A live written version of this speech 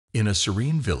In a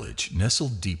serene village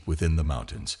nestled deep within the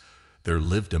mountains, there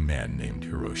lived a man named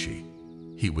Hiroshi.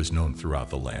 He was known throughout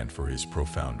the land for his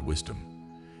profound wisdom,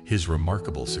 his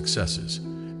remarkable successes,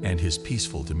 and his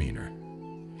peaceful demeanor.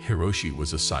 Hiroshi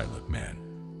was a silent man,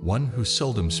 one who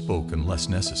seldom spoke unless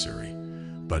necessary,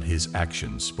 but his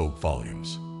actions spoke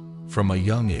volumes. From a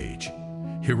young age,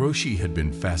 Hiroshi had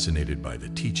been fascinated by the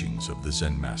teachings of the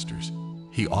Zen masters.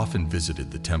 He often visited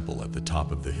the temple at the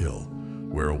top of the hill,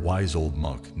 where a wise old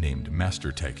monk named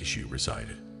Master Takeshi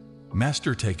resided.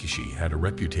 Master Takeshi had a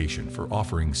reputation for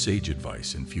offering sage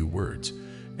advice in few words,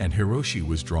 and Hiroshi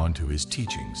was drawn to his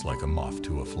teachings like a moth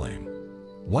to a flame.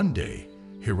 One day,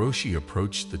 Hiroshi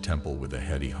approached the temple with a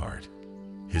heavy heart.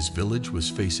 His village was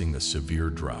facing a severe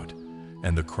drought,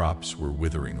 and the crops were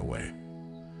withering away.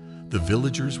 The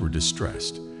villagers were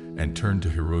distressed and turned to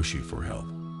Hiroshi for help.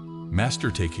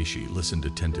 Master Takeshi listened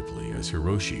attentively as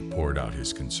Hiroshi poured out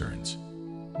his concerns.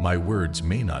 "My words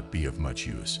may not be of much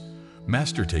use,"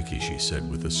 Master Takeshi said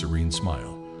with a serene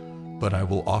smile, "but I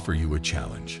will offer you a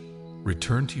challenge.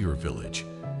 Return to your village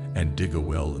and dig a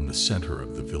well in the center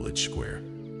of the village square.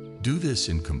 Do this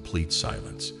in complete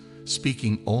silence,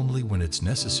 speaking only when it's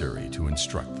necessary to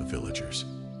instruct the villagers."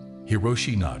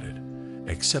 Hiroshi nodded,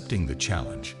 accepting the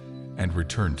challenge, and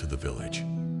returned to the village.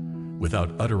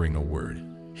 Without uttering a word,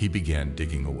 he began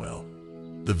digging a well.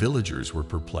 The villagers were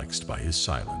perplexed by his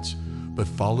silence, but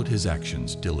followed his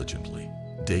actions diligently.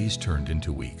 Days turned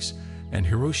into weeks, and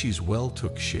Hiroshi's well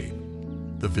took shape.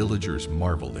 The villagers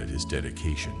marveled at his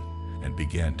dedication and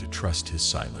began to trust his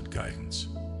silent guidance.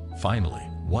 Finally,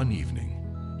 one evening,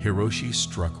 Hiroshi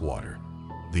struck water.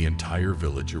 The entire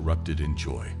village erupted in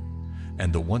joy,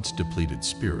 and the once depleted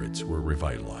spirits were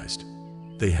revitalized.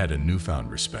 They had a newfound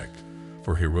respect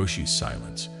for Hiroshi's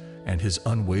silence and his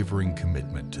unwavering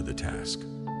commitment to the task.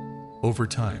 Over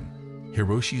time,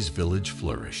 Hiroshi's village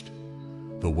flourished.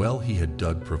 The well he had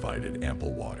dug provided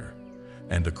ample water,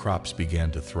 and the crops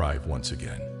began to thrive once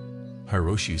again.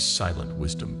 Hiroshi's silent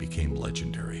wisdom became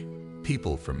legendary.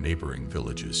 People from neighboring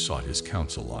villages sought his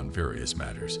counsel on various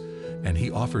matters, and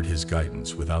he offered his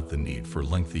guidance without the need for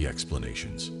lengthy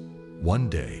explanations. One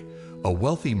day, a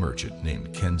wealthy merchant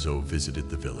named Kenzo visited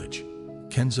the village.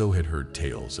 Kenzo had heard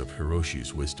tales of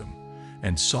Hiroshi's wisdom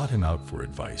and sought him out for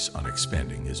advice on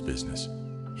expanding his business.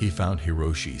 He found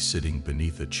Hiroshi sitting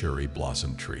beneath a cherry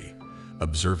blossom tree,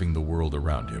 observing the world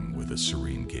around him with a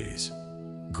serene gaze.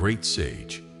 "Great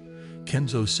sage,"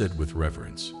 Kenzo said with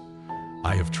reverence,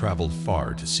 "I have traveled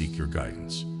far to seek your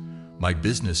guidance. My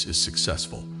business is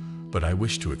successful, but I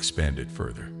wish to expand it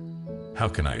further. How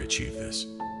can I achieve this?"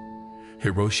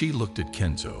 Hiroshi looked at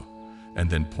Kenzo and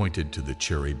then pointed to the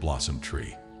cherry blossom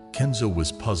tree. Kenzo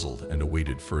was puzzled and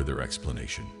awaited further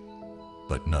explanation,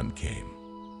 but none came.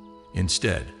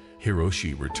 Instead,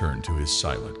 Hiroshi returned to his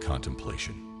silent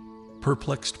contemplation.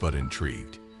 Perplexed but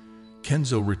intrigued,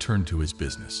 Kenzo returned to his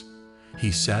business.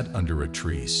 He sat under a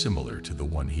tree similar to the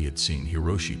one he had seen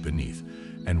Hiroshi beneath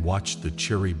and watched the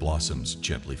cherry blossoms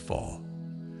gently fall.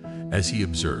 As he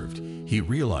observed, he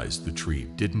realized the tree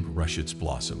didn't rush its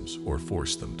blossoms or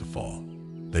force them to fall.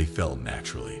 They fell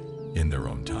naturally, in their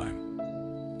own time.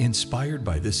 Inspired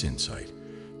by this insight,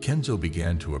 Kenzo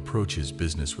began to approach his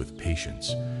business with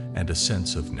patience and a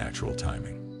sense of natural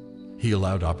timing. He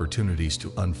allowed opportunities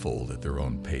to unfold at their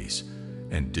own pace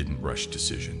and didn't rush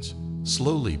decisions.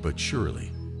 Slowly but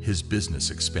surely, his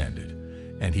business expanded,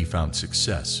 and he found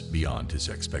success beyond his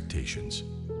expectations.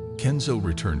 Kenzo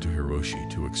returned to Hiroshi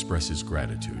to express his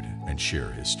gratitude and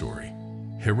share his story.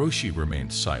 Hiroshi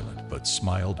remained silent but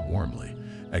smiled warmly,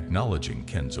 acknowledging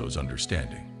Kenzo's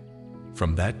understanding.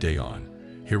 From that day on,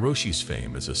 Hiroshi's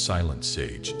fame as a silent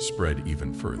sage spread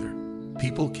even further.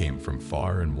 People came from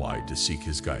far and wide to seek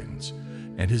his guidance,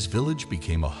 and his village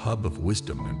became a hub of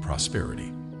wisdom and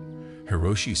prosperity.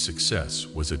 Hiroshi's success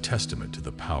was a testament to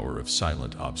the power of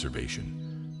silent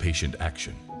observation, patient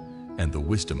action, and the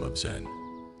wisdom of Zen.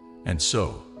 And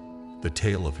so, the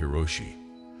tale of Hiroshi,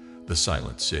 the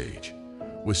silent sage,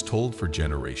 was told for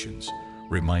generations,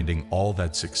 reminding all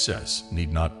that success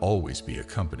need not always be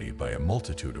accompanied by a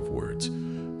multitude of words,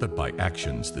 but by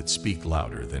actions that speak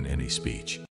louder than any speech.